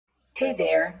Hey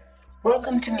there,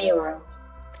 welcome to Miro.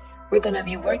 We're gonna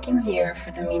be working here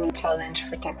for the mini challenge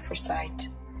for Tech Foresight.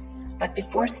 But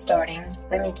before starting,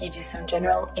 let me give you some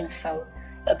general info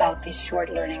about this short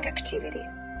learning activity.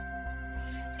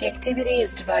 The activity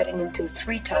is divided into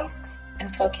 3 tasks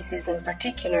and focuses in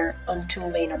particular on 2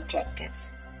 main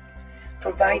objectives.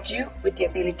 Provide you with the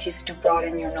abilities to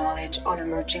broaden your knowledge on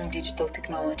emerging digital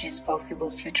technologies' possible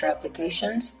future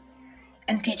applications,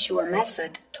 and teach you a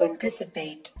method to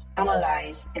anticipate,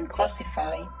 analyze, and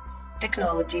classify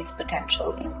technology's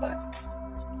potential impacts.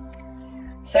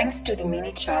 Thanks to the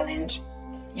mini challenge,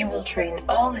 you will train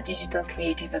all the digital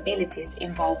creative abilities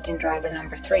involved in driver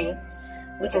number 3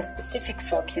 with a specific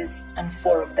focus on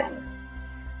 4 of them,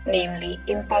 namely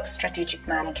impact strategic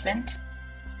management,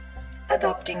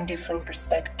 adopting different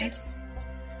perspectives,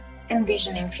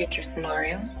 envisioning future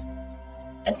scenarios,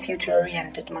 and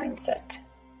future-oriented mindset.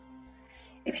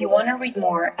 If you want to read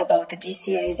more about the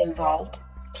DCAs involved,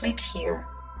 click here.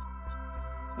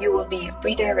 You will be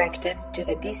redirected to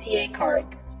the DCA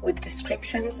cards with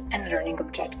descriptions and learning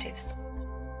objectives.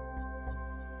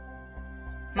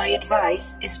 My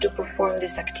advice is to perform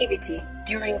this activity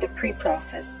during the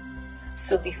pre-process,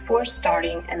 so before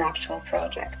starting an actual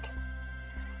project.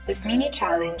 This mini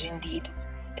challenge, indeed,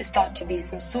 is thought to be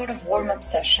some sort of warm-up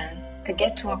session to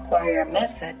get to acquire a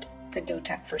method to do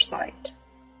Tech Foresight.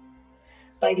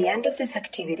 By the end of this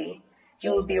activity,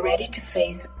 you will be ready to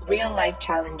face real-life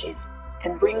challenges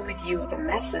and bring with you the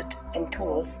method and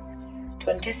tools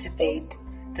to anticipate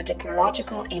the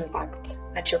technological impacts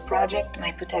that your project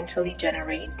might potentially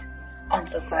generate on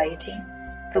society,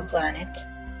 the planet,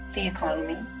 the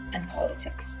economy, and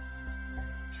politics.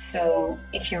 So,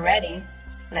 if you're ready,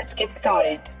 let's get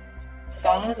started.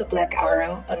 Follow the black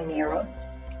arrow on Miro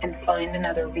and find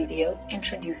another video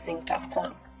introducing Task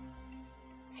 1.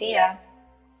 See ya!